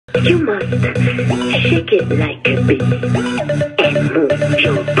You must shake it like a bee and move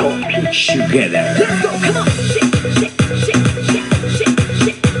your body together. Let's go, come on. Shake, shake, shake, shake, shake,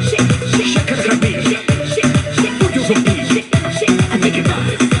 shake, shake, shake. Shake it like a bee. Shake, shake, shake. Move your body. Shake, shake, and make it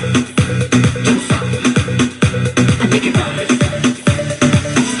rise. Don't stop. And make it rise.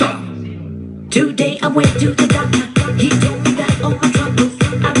 Stop. Today I went to the doctor. He told me that all my troubles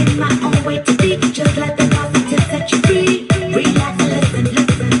are in my own way to be. Just let the positive set you free. Relax and listen,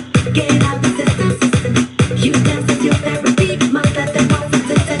 listen. Get out the system. You dance with your therapy. Must let the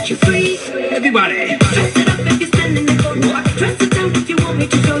positive set you free. Everybody. Dress it up if you're standing in for what? Dress it down if you want me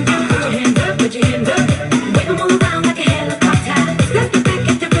to show you. Put your hands up, put your hands up. Wave them all around like a helicopter. Step it back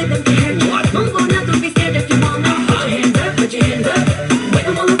at the rhythm to hear you. Move on up, don't be scared if you wanna. Put your hands up, put your hands up. Wave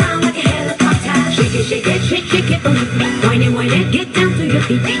them all around like a helicopter. Shake it, shake it, shake, shake it for me. Whine it, get down to your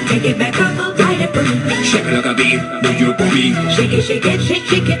feet. Take it back up, ride it for me. Shake it like a bee, move your body. Shake it, shake it, shake,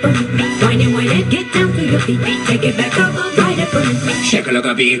 shake it for me. Whine it, get down to your feet. Take it back up, ride it for me. Shake it like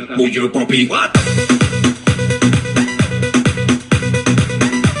a bee, move your body. What?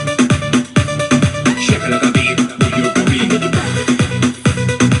 Shake it like a bee, move your body.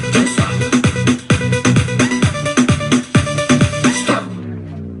 Don't stop. Stop.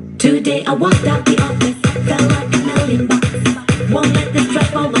 Today I walked out the office, felt like $1,000,000. Won't let the stress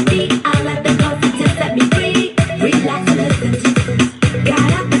follow me. I let the positive set me free. Relax and listen.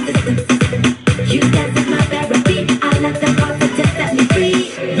 Got out the system. You dance with my therapy. I let the positive set me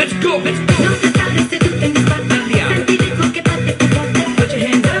free. Let's go, let's go. No te sabes de tu tenis para sentir lo que pasa te pasa. Put your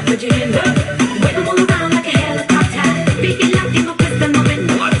hands up, put your hands up. Wave them all around like a helicopter. Pique el látigo cuesta el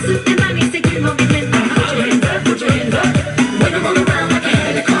momento. Suste mami, sigue el movimiento. Put your hands up, put your hands up. Wave them all around like a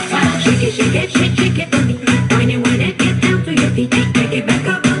helicopter. Shake it, shake it, shake, shake it for me. Whine it, get down to your feet. Take it back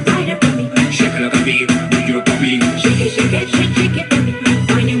up, ride it for me. Shake it like a bee, move your body. Shake it, shake it, shake, shake it for me.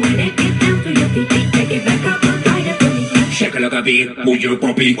 Whine it, get down to your feet. Take it back up, ride it for me. Shake it like a bee, move your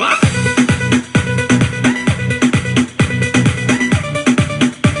body. What?